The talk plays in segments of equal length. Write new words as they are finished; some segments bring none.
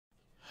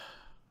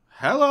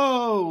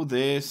Hello,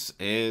 this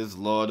is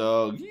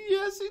LordUg.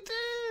 Yes, it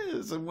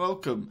is, and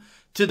welcome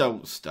to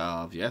Don't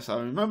Starve. Yes, I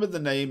remember the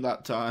name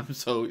that time,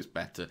 so it's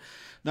better.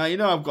 Now, you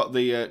know I've got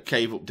the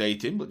cave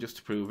updating, but just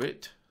to prove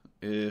it,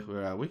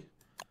 where are we?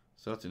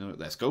 Starting out.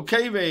 Let's go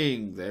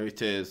caving. There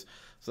it is.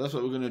 So that's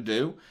what we're going to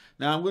do.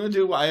 Now, I'm going to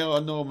do what I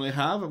normally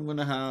have. I'm going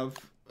to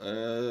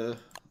have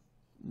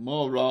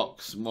more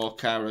rocks, more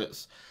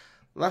carrots.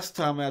 Last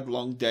time I had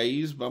long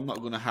days, but I'm not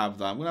going to have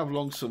that. I'm going to have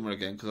long summer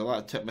again because I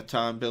like to take my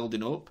time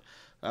building up.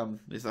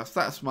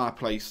 That's my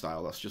play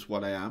style. That's just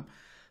what I am.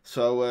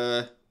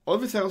 So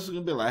everything else is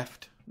going to be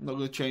left. I'm not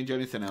going to change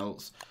anything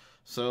else.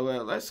 So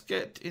let's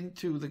get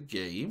into the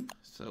game.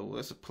 So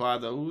let's apply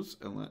those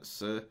and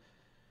let's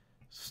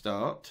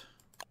start.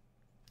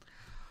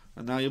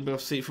 And now you'll be able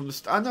to see from the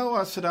start. I know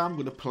I said I'm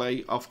going to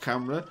play off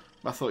camera,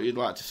 but I thought you'd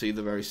like to see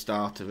the very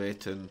start of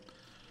it and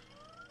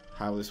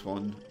how this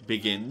one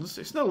begins.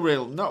 It's not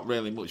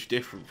really much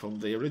different from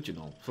the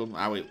original, from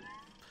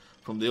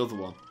the other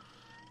one.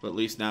 But at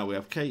least now we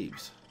have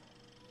caves.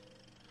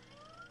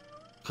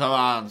 Come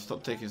on,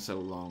 stop taking so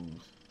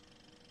long.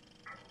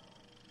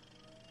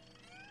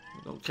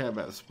 I don't care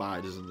about the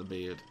spiders and the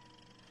beard.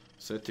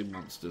 Certain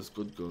monsters,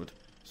 good.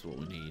 That's what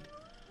we need.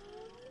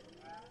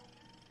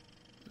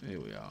 Here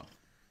we are.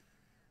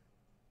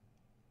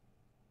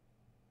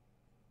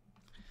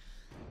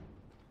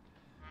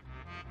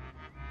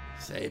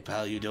 Say,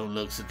 pal, you don't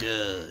look so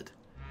good.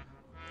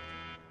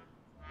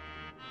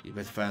 You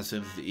better find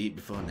something to eat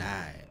before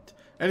night.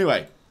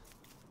 Anyway,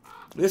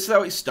 this is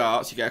how it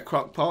starts. You get a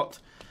crock pot,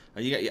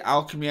 and you get your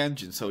alchemy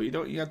engine. So you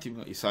haven't even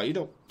got your science. You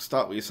don't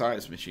start with your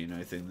science machine or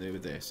anything there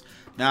with this.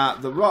 Now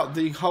the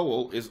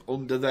hole is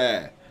under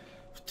there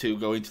to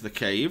go into the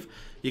cave.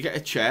 You get a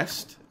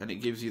chest, and it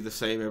gives you the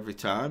same every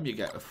time. You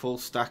get a full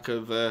stack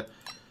of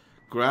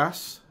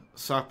grass,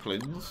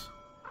 saplings,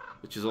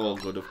 which is all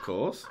good, of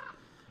course.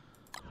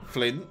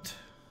 Flint,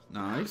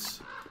 nice.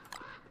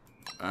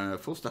 A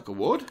full stack of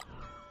wood.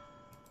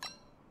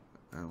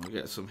 And we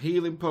get some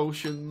healing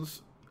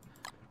potions.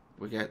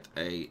 We get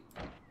a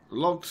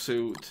log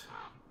suit.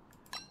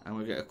 And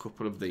we get a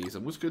couple of these.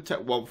 I'm just going to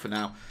take one for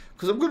now,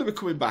 because I'm going to be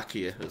coming back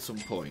here at some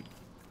point.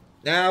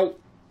 Now,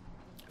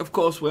 of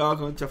course, we are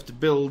going to have to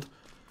build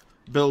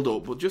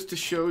up. But just to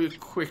show you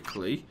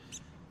quickly,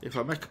 if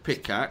I make a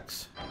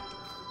pickaxe,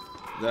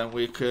 then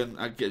we can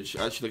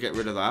actually get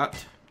rid of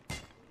that.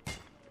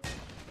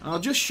 And I'll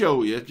just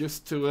show you,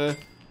 just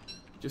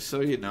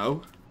so you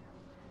know.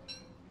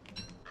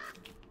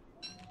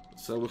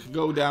 So we can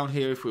go down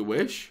here if we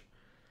wish.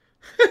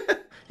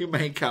 You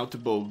may encounter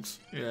bugs,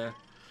 yeah.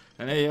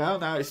 And here you are,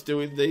 now it's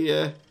doing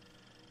the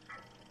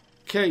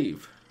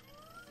cave.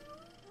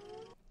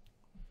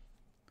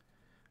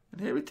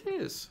 And here it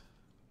is.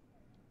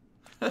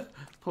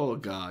 Poor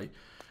guy.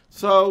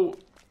 So,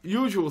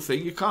 usual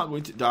thing, you can't go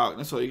into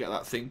darkness or you get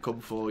that thing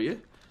come for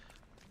you.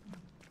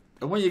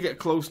 And when you get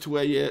close to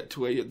where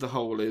the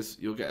hole is,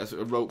 you'll get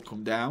a rope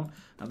come down,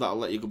 and that'll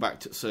let you go back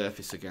to the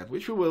surface again,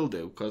 which we will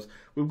do, because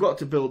we've got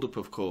to build up,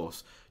 of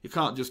course. You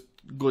can't just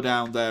go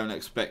down there and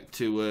expect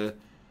to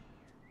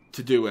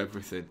do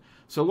everything.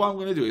 So what I'm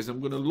going to do is I'm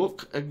going to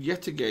look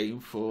yet again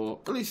for,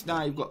 at least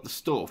now you've got the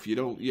stuff.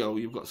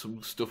 You've got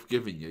some stuff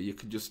given you. You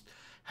can just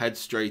head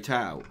straight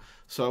out.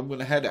 So I'm going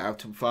to head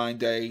out and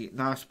find a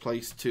nice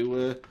place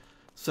to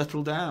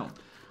settle down.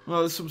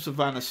 Well, there's some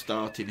savannah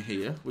starting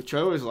here, which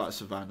I always like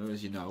savannah,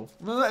 as you know.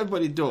 Well, not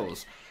everybody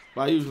does,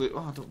 but I usually...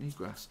 Oh, I don't need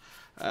grass.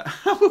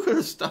 We're going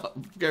to start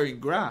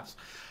getting grass.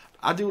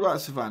 I do like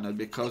savannah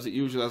because it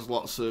usually has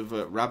lots of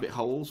rabbit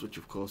holes, which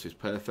of course is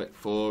perfect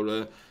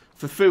for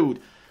food.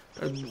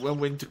 And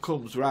when winter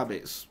comes,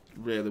 rabbits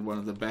really one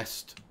of the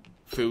best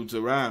foods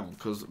around,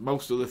 because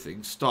most other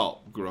things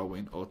stop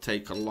growing or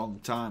take a long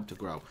time to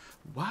grow.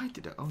 Why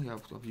did I... Oh, yeah,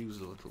 I've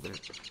used a little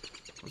bit.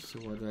 Let's see,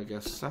 why did I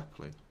get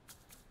sapling?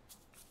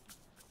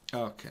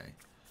 Okay.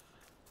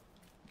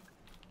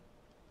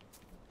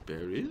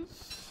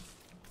 Berries.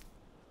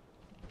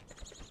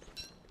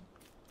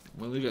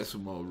 We'll get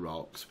some more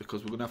rocks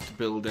because we're going to have to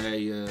build a...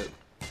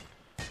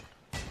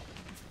 I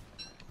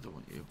don't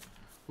want you.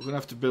 We're going to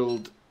have to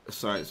build a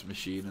science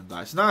machine and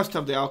that. It's nice to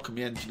have the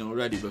alchemy engine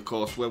already,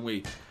 because when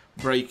we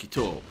break it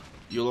up,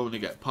 you'll only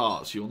get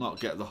parts. You'll not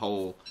get the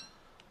whole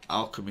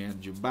alchemy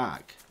engine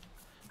back.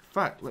 In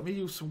fact, let me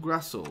use some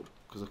grass up,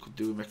 because I could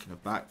do making a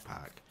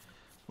backpack.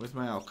 Where's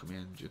my alchemy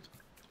engine?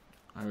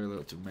 I really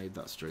ought to have made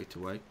that straight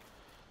away.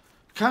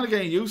 Kind of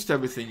getting used to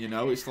everything, you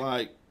know. It's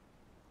like,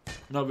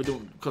 no, we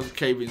don't, because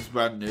caving's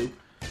brand new.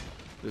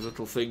 There's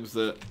little things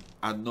that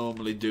I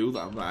normally do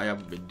that I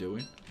haven't been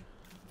doing.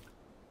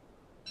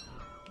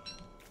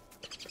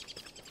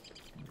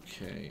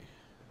 Okay,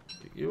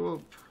 pick you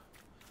up.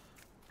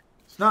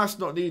 It's nice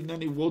not needing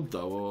any wood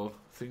though, or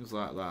things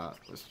like that.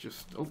 Let's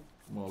just, oh,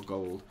 more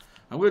gold.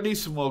 I'm going to need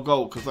some more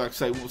gold, because like I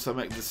say, once I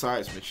make the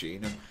science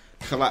machine and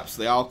collapse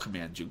the alchemy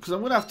engine, because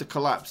I'm going to have to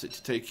collapse it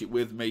to take it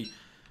with me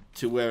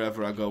to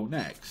wherever I go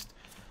next.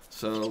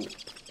 So,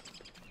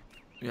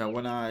 yeah,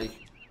 when I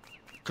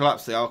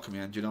collapse the alchemy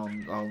engine,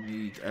 I'll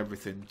need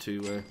everything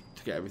to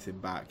get everything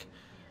back.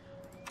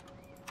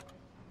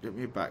 Get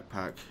me a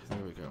backpack. There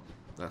we go.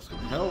 That's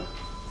going to help.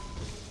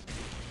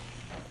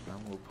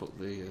 And we'll put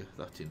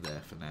that in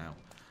there for now.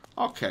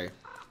 Okay,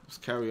 let's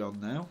carry on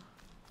now.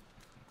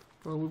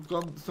 Well, we've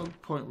gone. There's no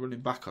point running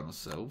back on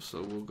ourselves,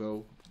 so we'll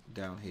go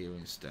down here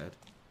instead.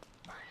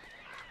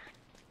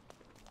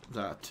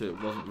 That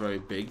wasn't very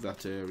big,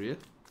 that area.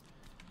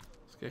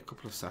 Let's get a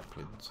couple of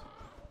saplings.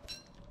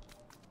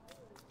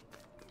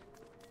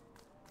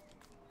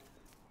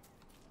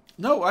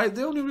 No,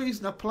 the only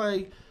reason I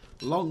play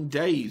long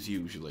days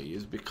usually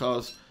is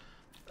because,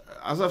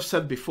 as I've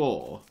said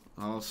before,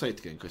 I'll say it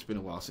again because it's been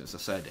a while since I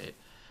said it,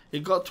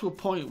 it got to a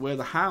point where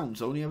the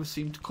hounds only ever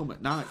seemed to come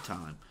at night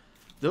time.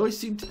 They always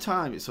seemed to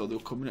time it so they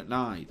were coming at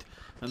night.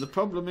 And the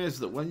problem is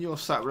that when you're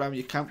sat around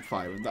your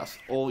campfire and that's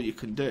all you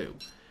can do,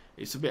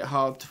 it's a bit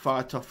hard to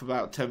fight off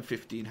about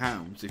 10-15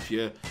 hounds if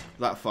you're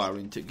that far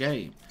into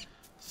game.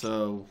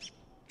 So,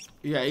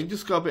 yeah, it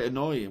just got a bit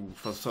annoying,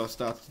 so I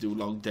started to do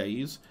long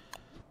days.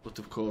 But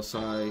of course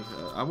I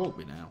won't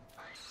be now.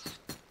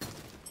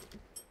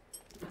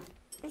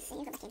 Let's see, I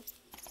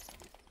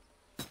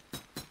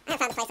haven't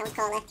found a place I would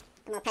call a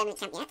more permanent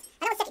camp yet.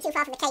 I don't want to take it too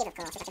far from the cave, of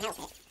course, if I can help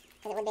it.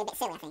 Because it would be a bit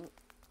silly, I think.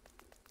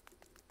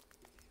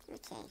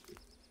 Okay.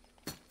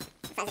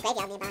 Looks like there's a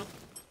graveyard nearby.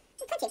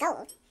 There's plenty of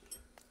gold.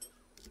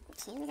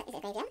 Okay, is it a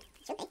graveyard?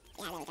 It should be.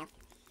 Yeah, there we go.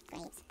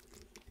 Graves.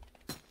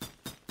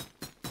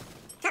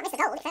 Can't miss the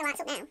gold, it very lights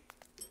up now. Okay,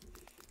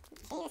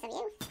 let's have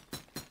you.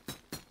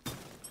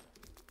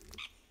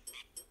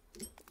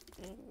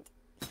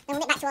 Then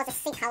we'll nip back towards the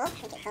sinkhole, I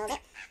think it called it.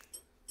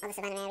 Or the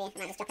savannah area. I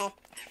might just drop a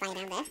fire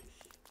down there.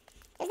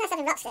 There's nice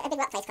having rocks, a big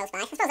rock place close by.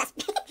 I suppose that's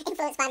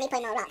influenced by me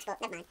putting more rocks, but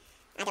never mind.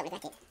 I don't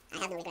regret it. I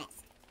have no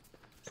regrets.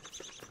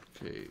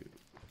 Okay.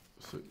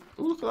 So,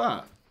 oh, look at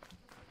that.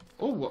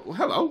 Oh, what,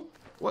 hello.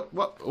 What?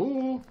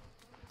 Oh,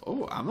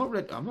 I'm not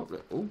ready. I'm not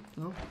ready. Oh,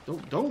 no.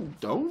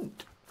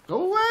 Don't.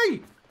 Go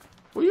away.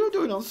 What are you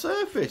doing on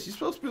surface? You're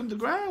supposed to be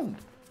underground.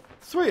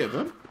 3 of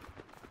them.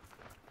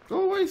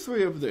 Go away,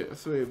 3 of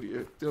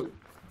you.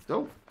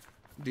 Don't.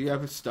 Do you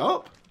ever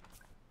stop?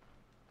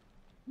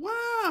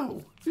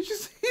 Wow. Did you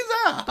see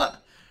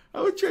that?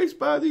 I was chased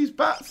by these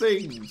bat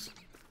things.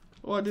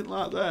 Oh, I didn't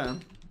like them.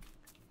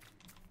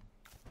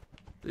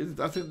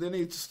 I think they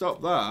need to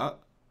stop that.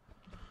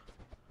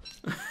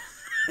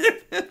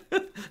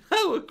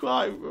 That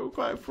was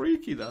quite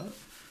freaky, that.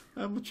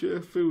 How much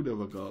food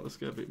have I got? Let's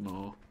get a bit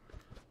more.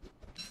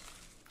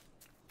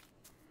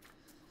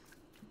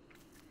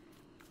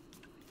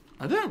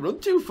 I don't run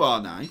too far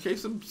now in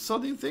case some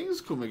sodding things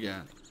come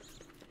again.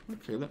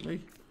 Okay, let me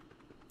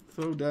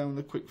throw down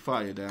the quick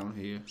fire down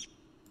here.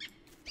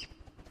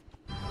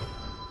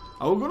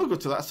 I was going to go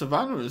to that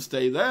savannah and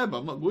stay there, but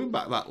I'm not going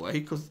back that way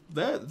because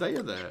they are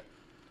there.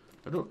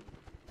 I don't...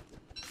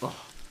 Oh,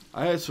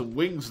 I heard some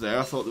wings there.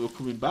 I thought they were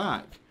coming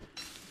back.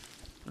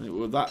 And it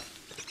was that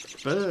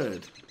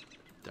bird.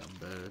 Damn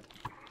bird.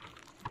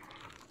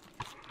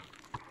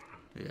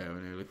 Yeah,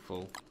 we're nearly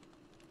full.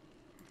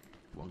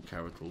 1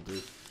 carrot will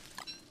do.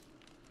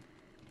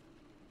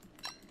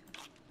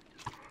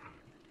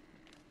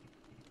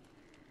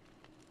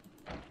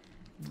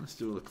 Let's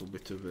do a little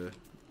bit of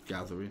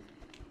gathering.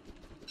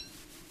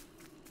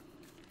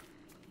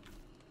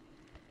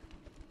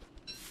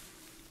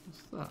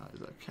 What's that? Is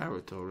that a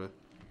carrot or a...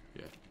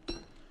 Yeah. I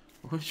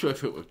wasn't sure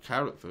if it was a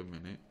carrot for a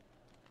minute.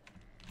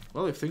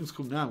 Well, if things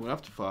come down, we'll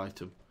have to fight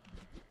them.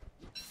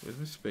 Where's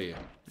my spear?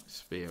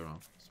 Spear on.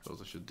 I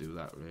suppose I should do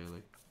that,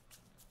 really.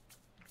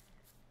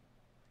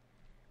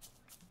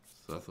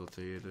 So I thought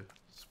I heard a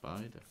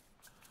spider.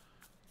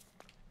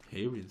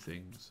 Hearing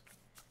things.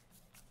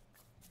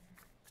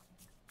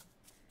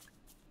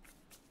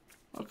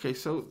 Okay,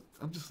 so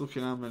I'm just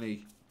looking how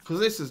many... Because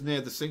this is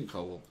near the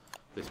sinkhole,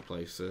 this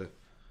place, I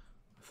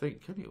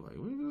think, anyway.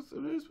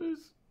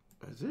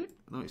 Where's it?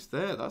 No, it's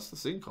there. That's the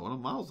sinkhole.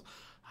 I'm miles...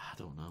 I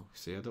don't know.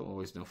 See, I don't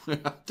always know.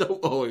 I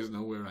don't always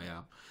know where I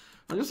am.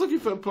 I'm just looking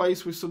for a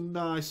place with some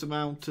nice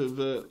amount of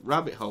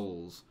rabbit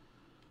holes.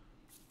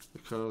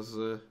 Because,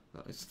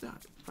 it's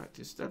that. In fact,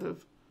 instead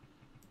of...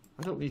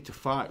 I don't need to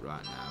fight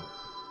right now.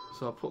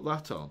 So I'll put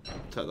that on.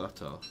 Take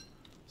that off.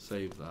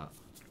 Save that.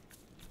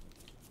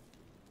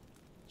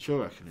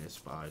 Sure, I can hear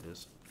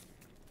spiders.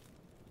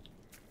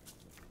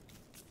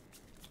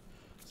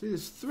 See,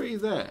 there's 3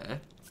 there,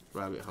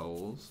 rabbit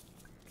holes.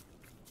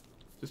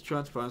 Just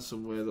trying to find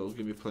somewhere that'll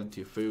give me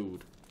plenty of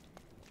food.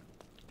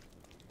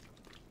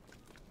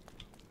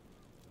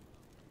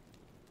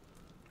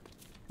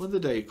 When the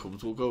day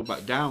comes, we'll go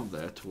back down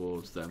there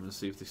towards them and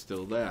see if they're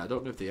still there. I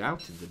don't know if they're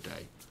out in the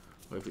day,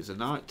 or if it's a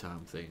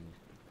nighttime thing.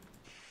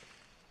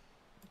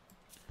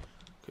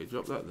 Okay,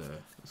 drop that there.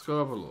 Let's go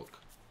have a look.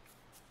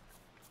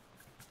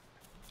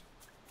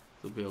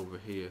 They'll be over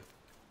here.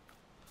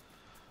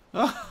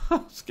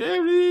 Ah,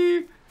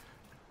 scary!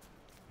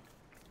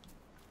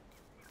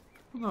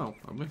 Oh, no,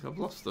 I've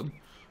lost them.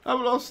 I've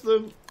lost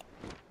them!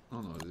 Oh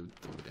no, they'll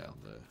be down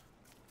there.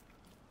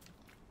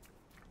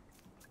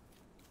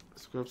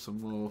 Let's grab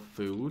some more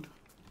food.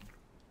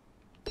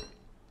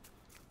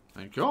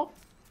 Thank you.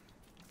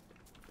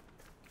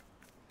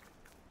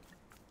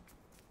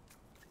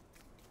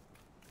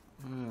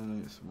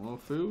 some more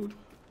food.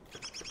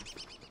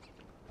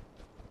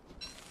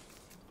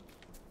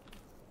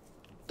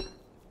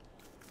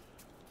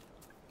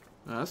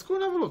 Now, let's go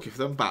and have a look if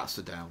them bats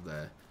are down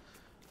there.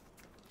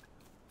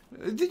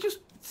 They just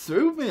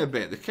threw me a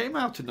bit. They came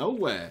out of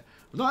nowhere.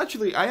 Not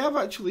actually. I have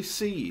actually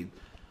seen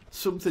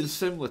something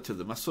similar to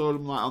them. I saw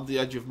them like on the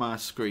edge of my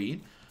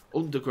screen,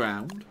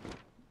 underground.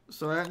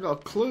 So I ain't got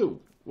a clue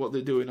what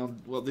they're doing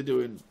on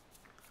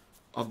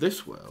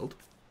this world.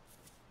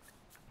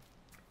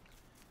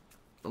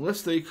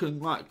 Unless they can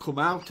like come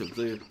out of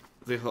the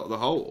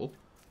hole,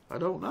 I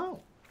don't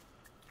know.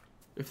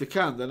 If they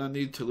can, then I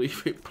need to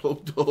leave it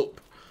plugged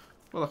up.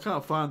 Well, I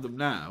can't find them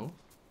now.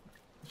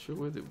 Not sure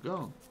where they've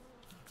gone.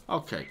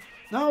 Okay,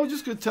 now I'm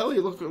just going to tell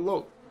you.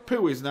 Look.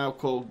 Poo is now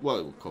called, well,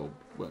 it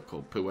weren't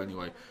called Poo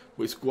anyway,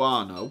 but it's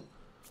Guano,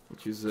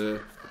 which is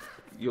the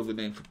other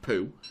name for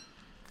poo.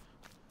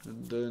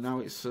 And now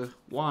it's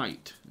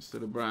white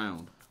instead of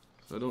brown.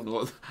 So I don't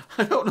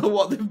know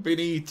what they've been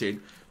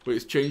eating, but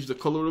it's changed the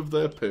colour of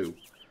their poo.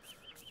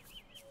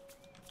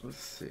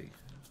 Let's see.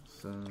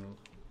 So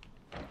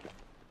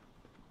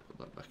put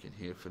that back in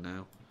here for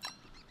now.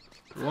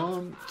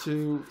 1,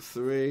 2,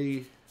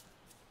 3.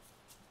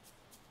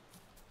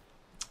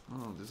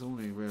 Oh, there's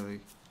only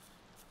really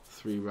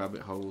 3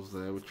 rabbit holes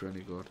there, which are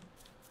any good.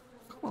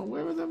 Come on,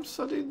 where are them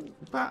sodding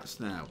bats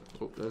now?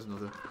 Oh, there's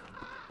another.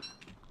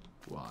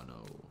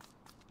 Guano.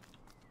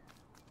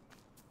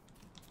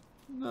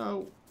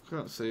 No,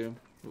 can't see them.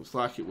 Looks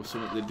like it was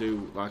something they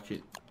do, like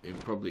it in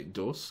probably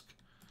dusk.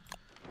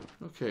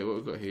 Okay, what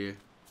we've got here?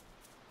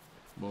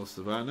 More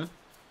savannah.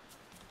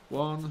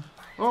 1.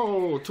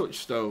 Oh,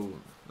 touchstone.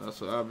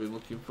 That's what I've been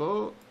looking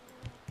for.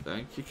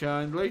 Thank you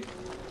kindly.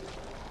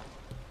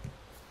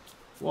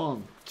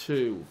 1,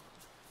 2,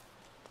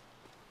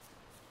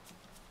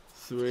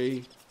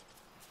 3,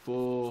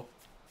 4.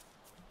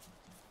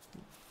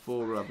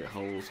 4 rabbit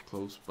holes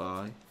close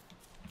by.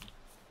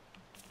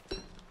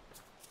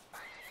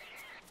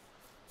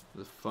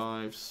 There's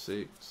 5,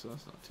 6.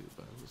 That's not too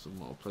bad. There's some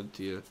more,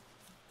 plenty of.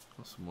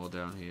 Some more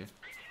down here.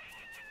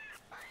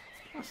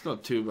 That's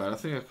not too bad. I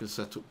think I can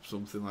set up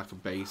something like a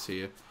base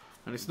here,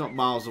 and it's not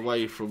miles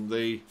away from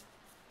the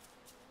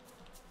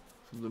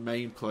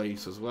main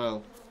place as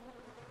well.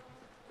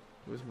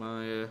 Where's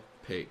my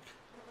pick?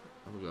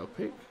 Have we got a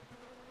pick?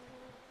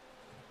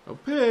 A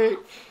pick!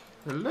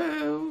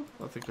 Hello!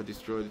 I think I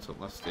destroyed it on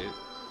last hit.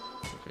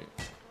 Okay,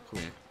 come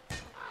here.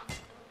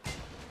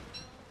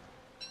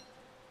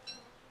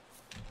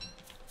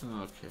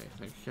 Okay,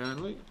 thank you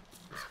kindly.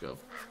 Let's go.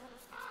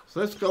 So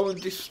let's go and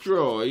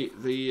destroy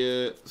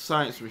the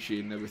science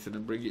machine and everything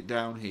and bring it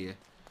down here.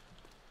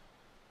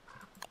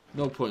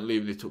 No point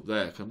leaving it up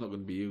there because I'm not going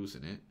to be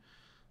using it.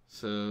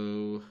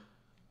 So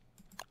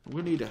I'm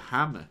going to need a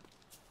hammer.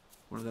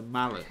 One of the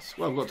mallets.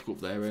 Well, I've got to go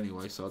up there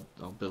anyway, so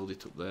I'll build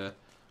it up there.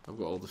 I've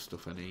got all the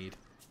stuff I need.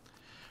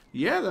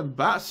 Yeah, them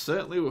bats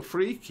certainly were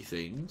freaky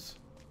things.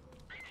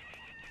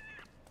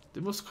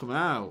 They must come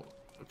out.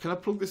 Can I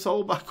plug this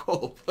hole back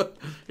up?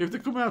 If they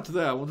come out of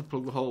there, I want to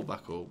plug the hole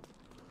back up.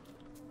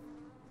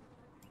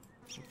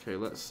 Okay,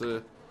 let's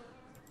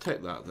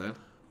take that then.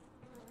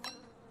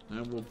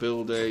 And we'll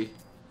build a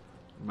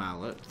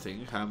mallet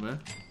thing, hammer.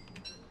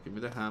 Give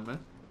me the hammer.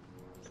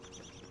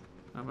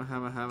 Hammer,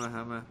 hammer, hammer,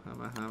 hammer,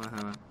 hammer, hammer,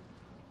 hammer.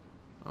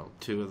 Oh,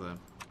 2 of them.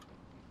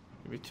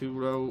 Give me 2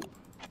 rope.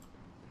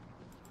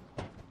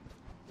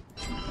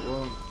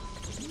 1.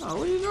 No,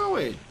 where are you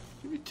going?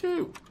 Give me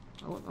 2.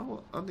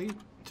 I need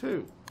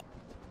 2.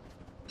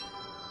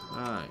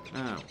 Right,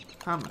 now,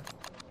 hammer.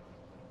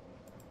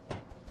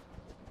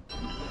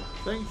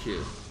 Thank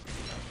you.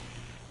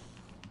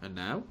 And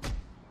now,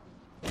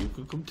 you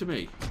can come to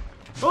me.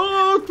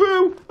 Oh,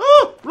 poo!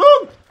 Oh,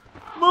 run!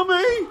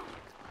 Mummy!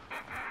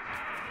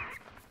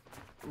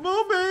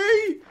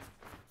 Mummy!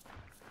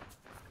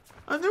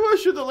 I knew I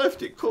should have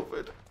left it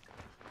covered.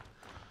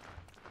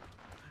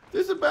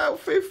 There's about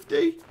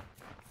 50.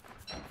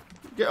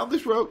 Get on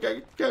this rope.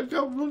 Go,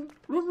 run,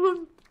 run,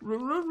 run,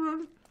 run,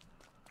 run,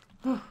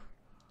 run.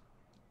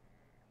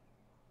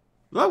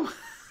 No.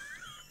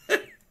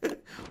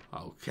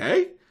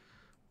 Okay.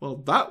 Well,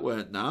 that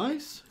weren't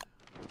nice.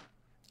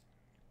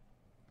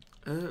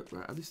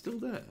 Right, are they still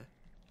there?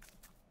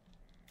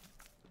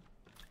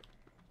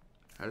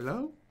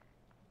 Hello?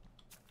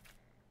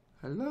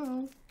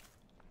 Hello?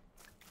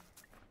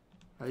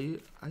 Are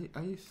you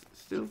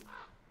still?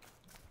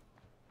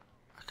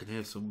 I can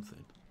hear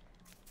something.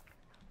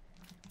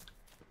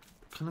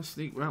 Can I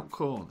sneak round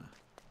corner?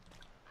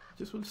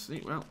 Just want to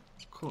sneak round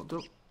corner.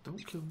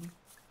 Don't kill me.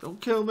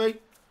 Don't kill me.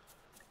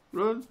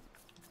 Run.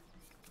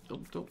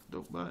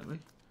 Don't bite me.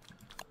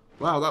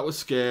 Wow, that was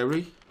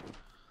scary.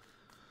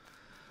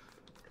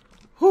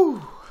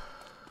 Whew.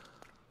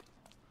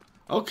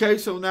 Okay,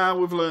 so now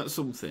we've learnt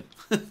something.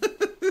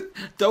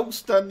 Don't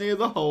stand near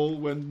the hole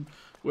when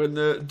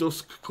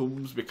dusk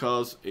comes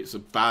because it's a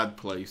bad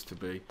place to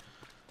be.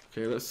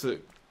 Okay, let's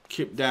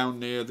keep down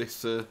near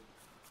this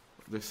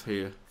this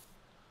here.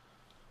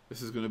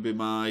 This is going to be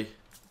my.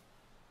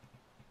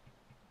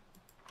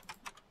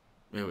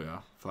 Here we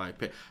are, fire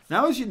pit.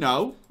 Now, as you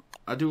know,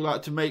 I do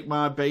like to make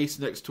my base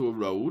next to a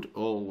road,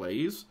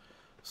 always,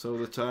 so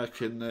that I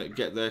can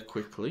get there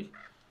quickly.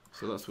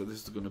 So that's where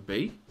this is going to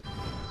be.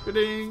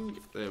 Ba-ding!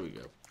 There we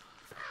go.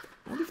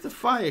 I wonder if the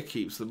fire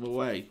keeps them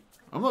away.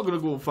 I'm not going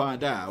to go and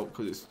find out,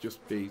 because it's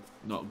just be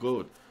not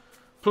good.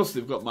 Plus,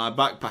 they've got my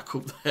backpack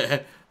up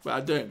there, but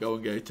I don't go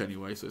and get it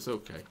anyway, so it's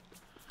okay.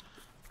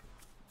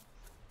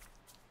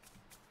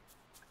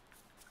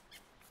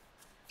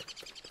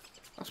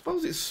 I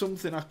suppose it's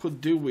something I could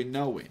do with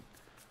knowing.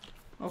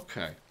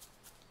 Okay.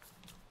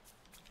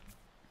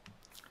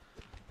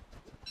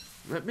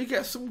 Let me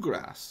get some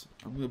grass.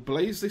 I'm going to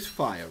blaze this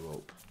fire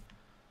up.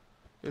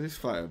 Get this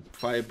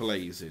fire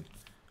blazing.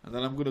 And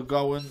then I'm going to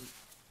go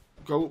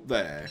up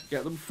there,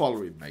 get them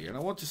following me. And I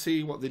want to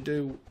see what they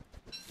do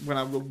when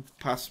I run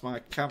past my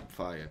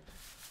campfire.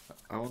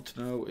 I want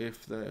to know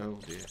if they... Oh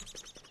dear.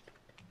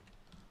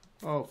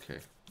 Okay.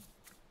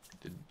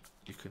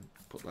 You can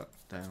put that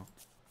down.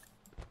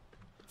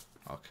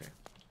 Okay.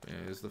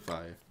 Here's the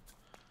fire.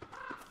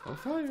 Oh,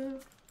 fire!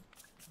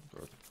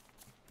 Good.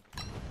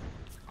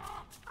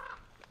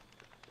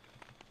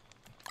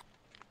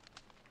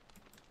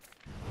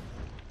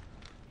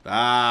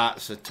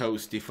 That's a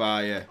toasty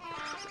fire.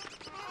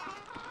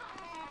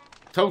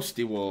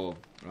 Toasty warm.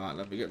 Right,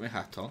 let me get my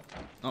hat on.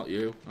 Not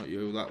you,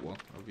 that one.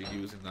 I'll be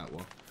using that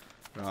one.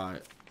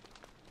 Right.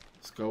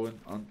 Let's go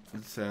on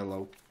and say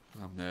hello.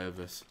 I'm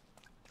nervous.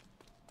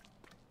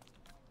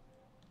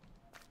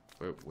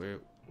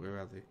 Where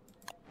are they?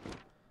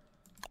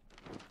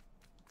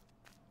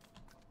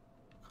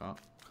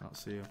 Can't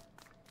see them.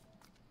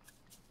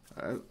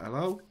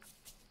 Hello?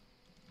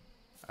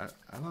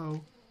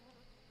 Hello?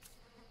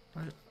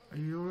 Are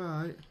you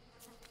alright?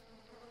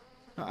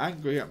 Not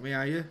angry at me,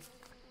 are you?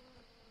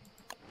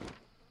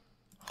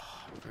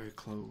 Oh, very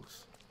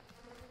close.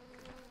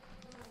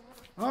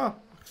 Oh, I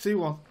can see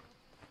one.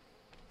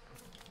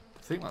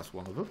 I think that's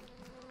one of them.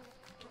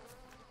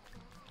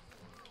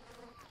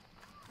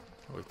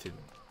 Oh, it didn't.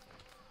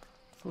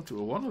 I thought it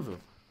was one of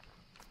them.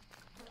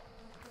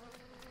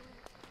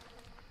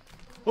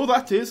 Oh,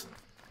 that is.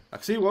 I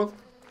can see one.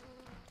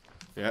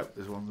 Yep,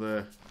 there's one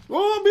there.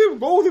 Oh,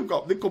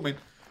 they're coming.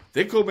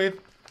 They're coming.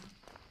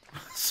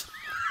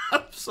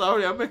 I'm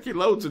sorry, I'm making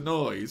loads of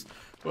noise,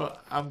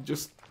 but I've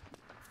just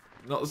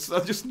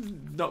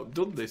not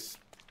done this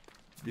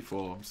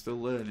before. I'm still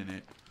learning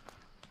it.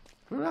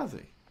 Where are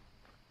they?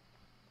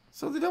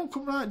 So they don't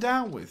come right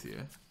down with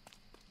you.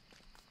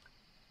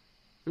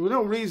 There was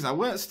no reason. I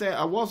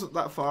wasn't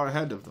that far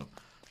ahead of them.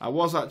 I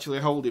was actually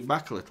holding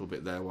back a little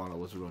bit there while I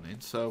was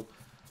running, so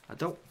I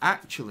don't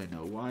actually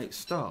know why it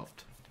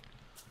stopped.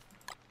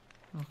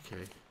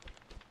 Okay.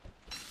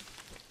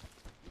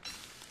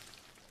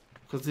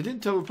 Because they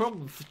didn't have a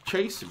problem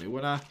chasing me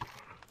when I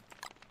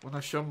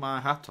shone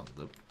my hat on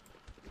them.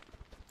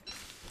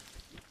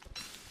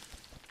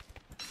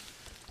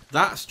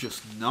 That's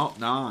just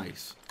not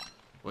nice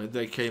when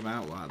they came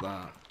out like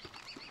that.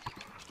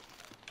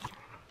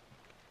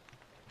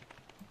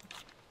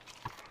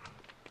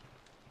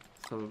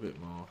 Let's have a bit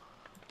more.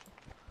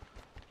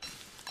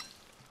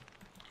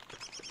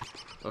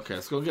 Okay,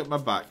 let's go get my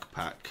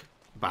backpack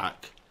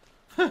back.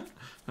 And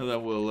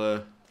then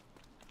we'll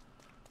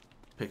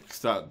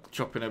start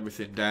chopping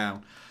everything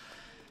down.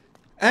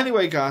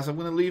 Anyway, guys, I'm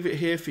going to leave it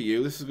here for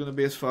you. This is going to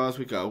be as far as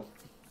we go.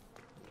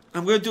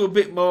 I'm going to do a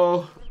bit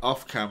more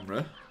off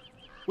camera.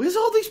 Where's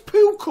all this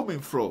poo coming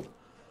from?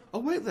 Oh,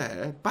 wait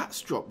there.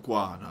 Bats drop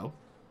guano.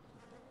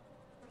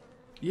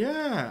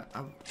 Yeah.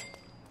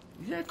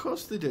 Yeah, of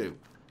course they do.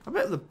 I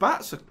bet the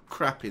bats are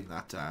crapping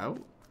that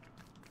out.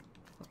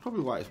 That's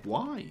probably why it's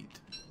wide.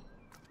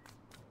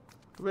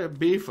 I bet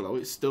beefalo,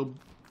 it's still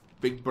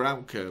big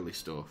brown curly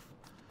stuff.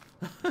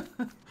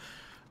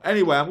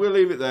 Anyway, I'm going to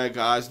leave it there,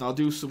 guys, and I'll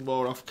do some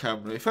more off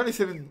camera. If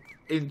anything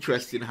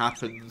interesting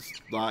happens,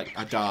 like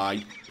I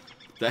die,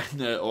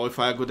 then or if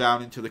I go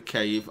down into the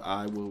cave,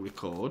 I will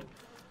record.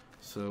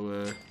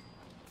 So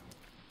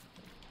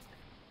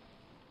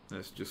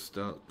let's just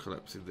start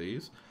collapsing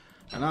these,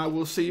 and I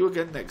will see you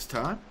again next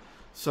time.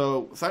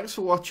 So thanks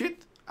for watching,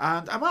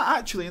 and I might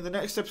actually in the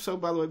next episode,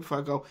 by the way, before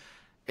I go,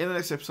 in the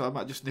next episode I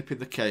might just nip in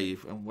the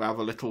cave and we'll have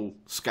a little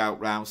scout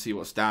round, see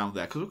what's down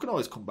there, because we can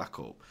always come back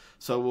up.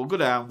 So we'll go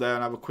down there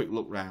and have a quick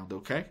look round,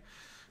 okay?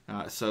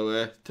 Alright,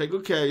 so take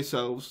good care of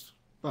yourselves.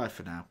 Bye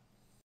for now.